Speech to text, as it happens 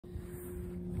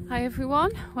Hi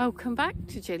everyone, welcome back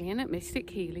to Gillian at Mystic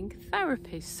Healing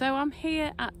Therapies. So I'm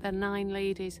here at the Nine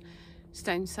Ladies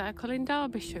Stone Circle in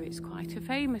Derbyshire. It's quite a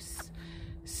famous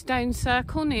stone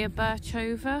circle near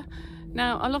Birchover.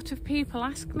 Now a lot of people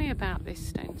ask me about this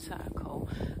stone circle,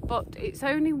 but it's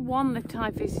only one that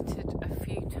I visited a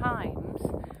few times,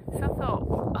 so I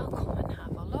thought I'll come and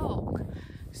have a look.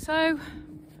 So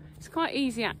it's quite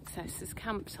easy access, there's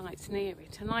campsites near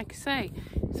it, and like I say,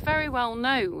 it's very well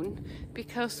known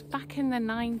because back in the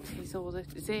 90s or the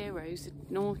zeros, the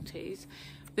noughties,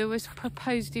 there was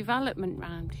proposed development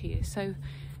round here. So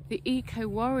the eco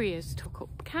warriors took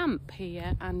up camp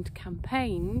here and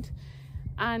campaigned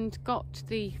and got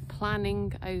the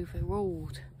planning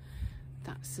overruled.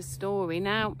 That's the story.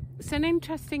 Now, it's an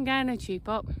interesting energy,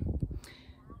 but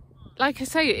like I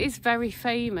say, it is very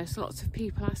famous. Lots of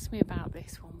people ask me about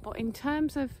this one. But in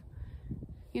terms of,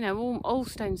 you know, all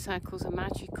stone circles are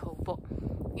magical, but,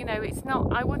 you know, it's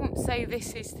not, I wouldn't say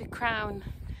this is the crown,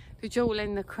 the jewel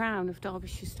in the crown of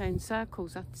Derbyshire stone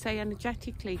circles. I'd say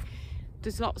energetically,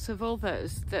 there's lots of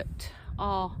others that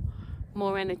are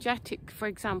more energetic. For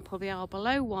example, the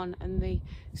Arbaleau one and the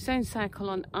stone circle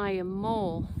on Iron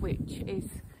Moor, which is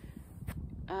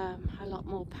a lot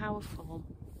more powerful.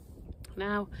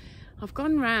 Now, I've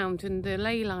gone round and the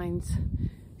ley lines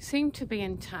seem to be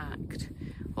intact,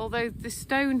 although the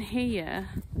stone here,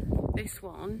 this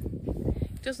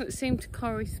one, doesn't seem to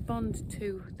correspond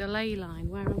to the ley line.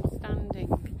 Where I'm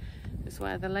standing is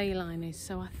where the ley line is,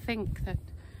 so I think that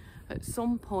at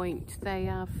some point they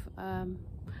have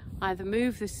either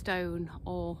moved the stone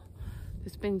or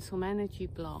there's been some energy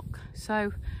block.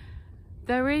 So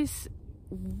there was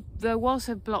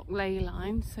a block ley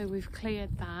line, so we've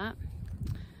cleared that.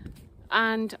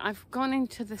 And I've gone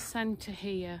into the centre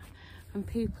here and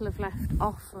people have left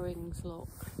offerings, look.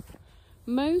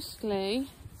 Mostly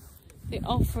the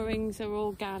offerings are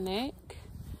organic.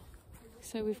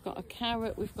 So we've got a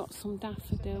carrot, we've got some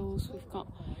daffodils,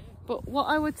 but what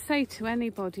I would say to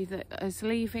anybody that is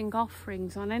leaving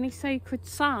offerings on any sacred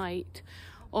site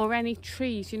or any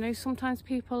trees, you know, sometimes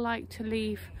people like to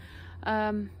leave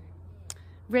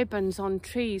ribbons on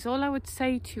trees. All I would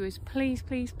say to you is please,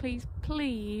 please, please,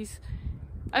 please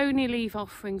only leave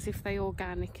offerings if they're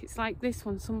organic. It's like this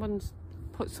one, someone's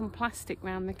put some plastic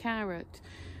around the carrot.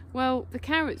 Well, the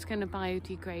carrot's going to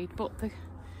biodegrade, but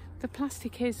the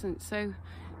plastic isn't. So,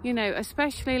 you know,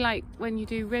 especially like when you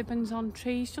do ribbons on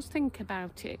trees, just think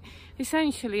about it.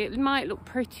 Essentially, it might look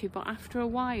pretty, but after a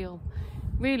while,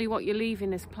 really what you're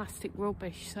leaving is plastic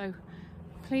rubbish. So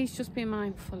please just be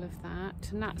mindful of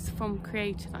that. And that's from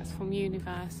Creator, that's from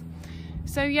Universe.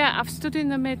 So yeah, I've stood in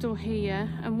the middle here,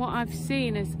 and what I've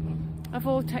seen is a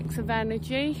vortex of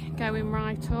energy going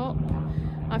right up.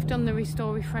 I've done the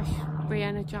Restore, Refresh,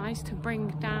 Re-Energize to bring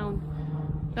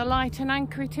down the light and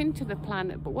anchor it into the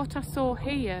planet. But what I saw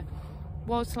here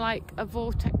was like a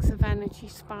vortex of energy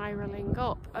spiraling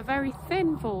up, a very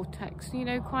thin vortex. You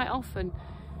know, quite often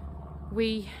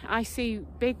I see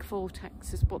big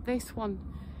vortexes, but this one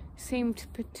seemed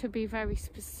to be very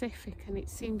specific, and it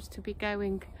seems to be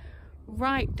going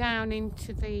right down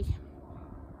into the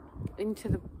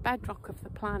bedrock of the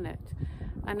planet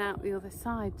and out the other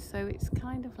side. So it's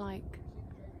kind of like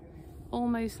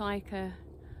almost like a,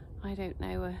 I don't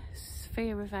know, a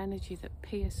sphere of energy that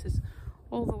pierces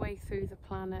all the way through the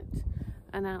planet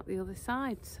and out the other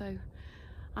side. So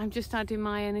I'm just adding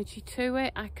my energy to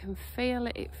it. I can feel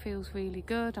it, it feels really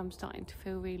good. I'm starting to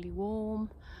feel really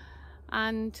warm,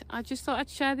 and I just thought I'd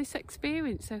share this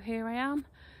experience. So here I am,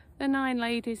 the Nine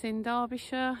Ladies in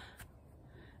Derbyshire,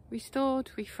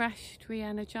 restored, refreshed,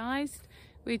 re-energised.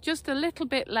 We're just a little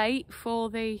bit late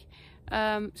for the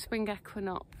spring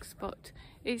equinox, but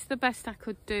it's the best I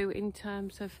could do in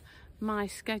terms of my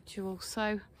schedule.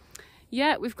 So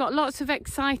yeah, we've got lots of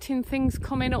exciting things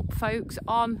coming up, folks,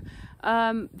 on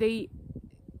the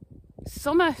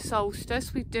summer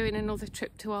solstice. We're doing another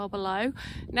trip to Arbaleau.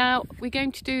 Now we're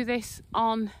going to do this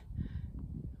on,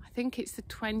 I think it's the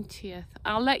 20th.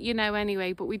 I'll let you know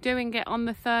anyway, but we're doing it on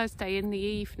the Thursday in the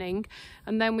evening,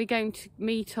 and then we're going to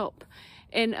meet up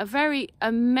in a very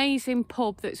amazing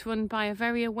pub that's run by a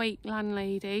very awake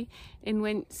landlady in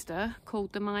Winster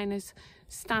called the Miners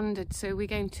Standard. So we're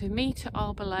going to meet at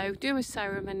Arbaleau, do a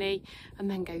ceremony, and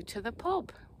then go to the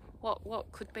pub.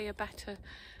 What could be a better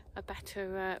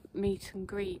meet and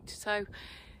greet? So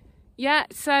yeah,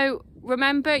 so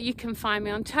remember, you can find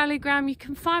me on Telegram, you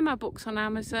can find my books on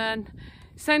Amazon.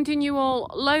 Sending you all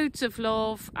loads of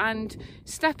love, and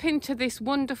step into this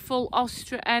wonderful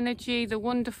Ostra energy, the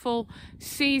wonderful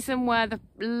season where the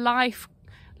life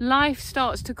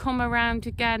starts to come around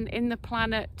again in the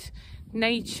planet.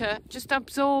 nature, just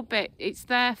absorb it. It's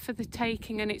there for the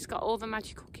taking, and it's got all the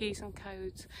magical keys and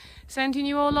codes. Sending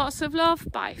you all lots of love.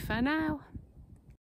 Bye for now.